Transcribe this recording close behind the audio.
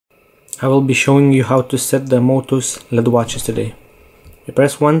I will be showing you how to set the Motus LED watches today. We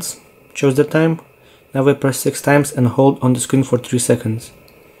press once, shows the time. Now we press 6 times and hold on the screen for 3 seconds.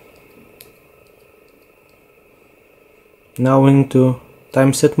 Now into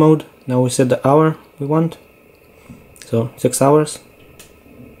time set mode. Now we set the hour we want. So 6 hours.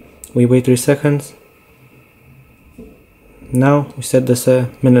 We wait 3 seconds. Now we set this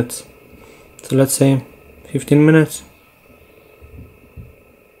minutes. So let's say 15 minutes.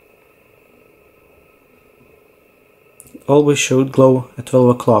 Always should glow at 12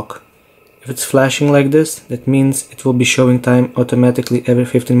 o'clock. If it's flashing like this, that means it will be showing time automatically every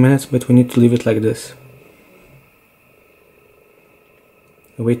 15 minutes, but we need to leave it like this.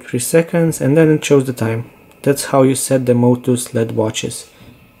 Wait 3 seconds and then it shows the time. That's how you set the Motus LED watches.